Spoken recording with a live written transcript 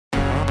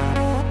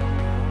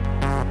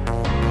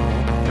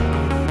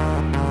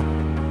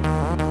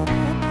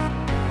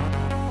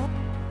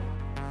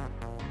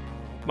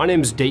My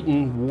name is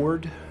Dayton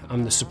Ward.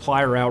 I'm the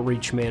Supplier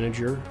Outreach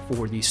Manager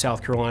for the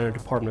South Carolina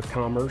Department of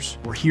Commerce.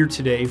 We're here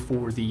today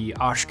for the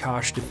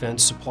Oshkosh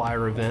Defense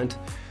Supplier event.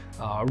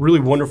 A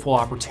really wonderful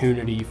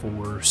opportunity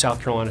for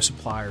South Carolina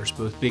suppliers,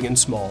 both big and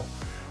small,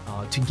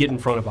 to get in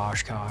front of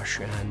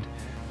Oshkosh and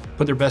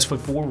put their best foot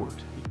forward.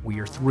 We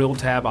are thrilled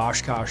to have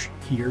Oshkosh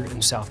here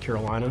in South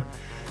Carolina,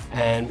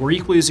 and we're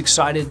equally as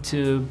excited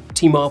to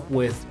team up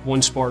with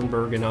One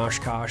Spartanburg and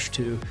Oshkosh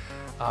to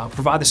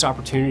provide this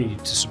opportunity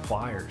to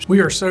suppliers.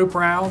 We are so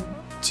proud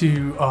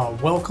to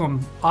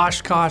welcome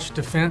Oshkosh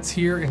Defense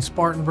here in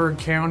Spartanburg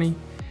County,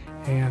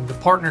 and the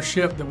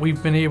partnership that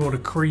we've been able to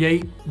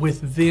create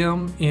with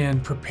them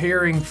in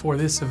preparing for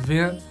this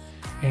event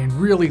and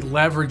really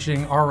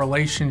leveraging our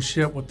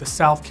relationship with the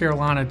South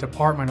Carolina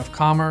Department of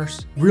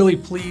Commerce. Really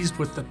pleased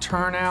with the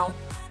turnout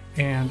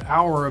and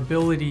our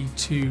ability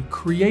to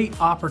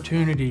create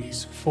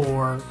opportunities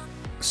for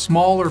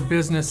smaller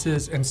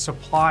businesses and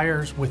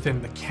suppliers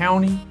within the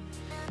county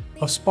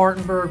of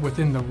Spartanburg,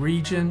 within the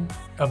region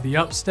of the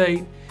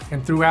upstate,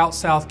 and throughout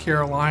South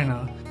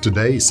Carolina.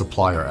 Today's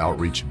supplier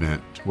outreach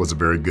event was a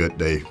very good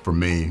day for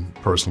me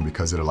personally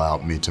because it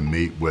allowed me to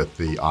meet with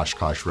the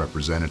Oshkosh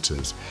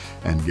representatives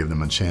and give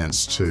them a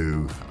chance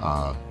to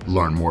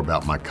learn more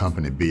about my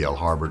company, BL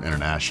Harvard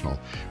International.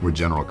 We're a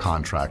general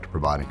contractor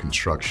providing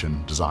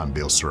construction, design,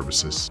 build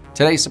services.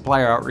 Today's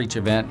supplier outreach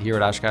event here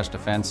at Oshkosh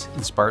Defense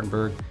in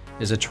Spartanburg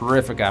is a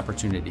terrific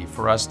opportunity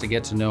for us to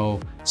get to know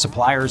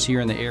suppliers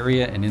here in the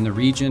area and in the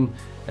region,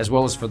 as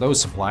well as for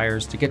those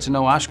suppliers to get to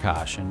know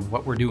Oshkosh and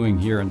what we're doing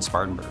here in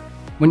Spartanburg.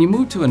 When you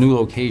move to a new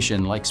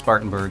location like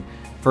Spartanburg,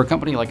 for a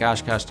company like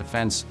Oshkosh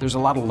Defense, there's a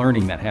lot of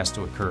learning that has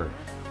to occur.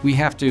 We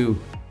have to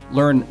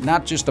learn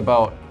not just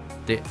about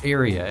the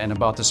area and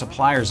about the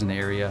suppliers in the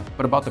area,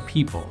 but about the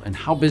people and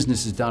how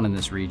business is done in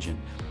this region.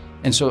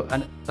 And so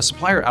a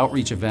supplier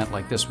outreach event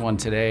like this one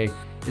today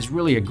is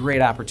really a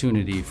great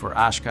opportunity for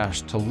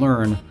Oshkosh to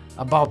learn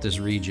about this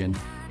region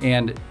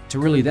and to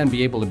really then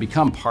be able to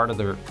become part of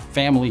their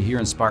family here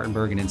in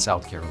Spartanburg and in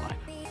South Carolina.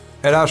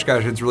 At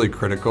Oshkosh, it's really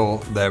critical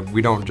that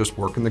we don't just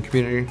work in the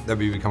community, that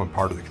we become a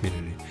part of the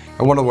community.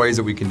 And one of the ways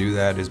that we can do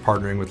that is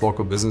partnering with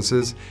local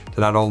businesses to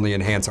not only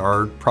enhance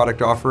our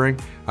product offering,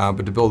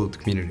 but to build up the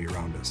community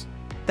around us.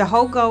 The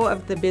whole goal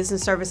of the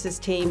business services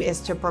team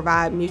is to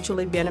provide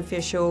mutually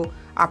beneficial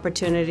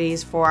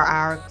opportunities for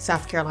our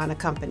South Carolina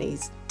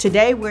companies.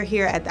 Today we're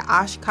here at the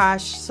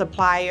Oshkosh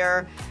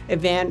Supplier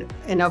event,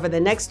 and over the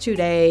next 2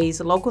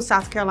 days, local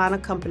South Carolina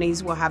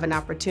companies will have an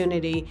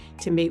opportunity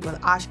to meet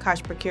with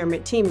Oshkosh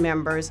procurement team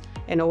members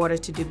in order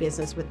to do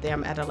business with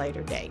them at a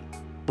later date.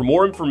 For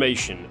more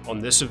information on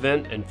this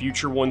event and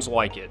future ones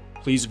like it,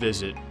 please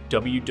visit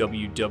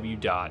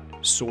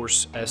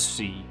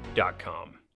www.sourcesc.com.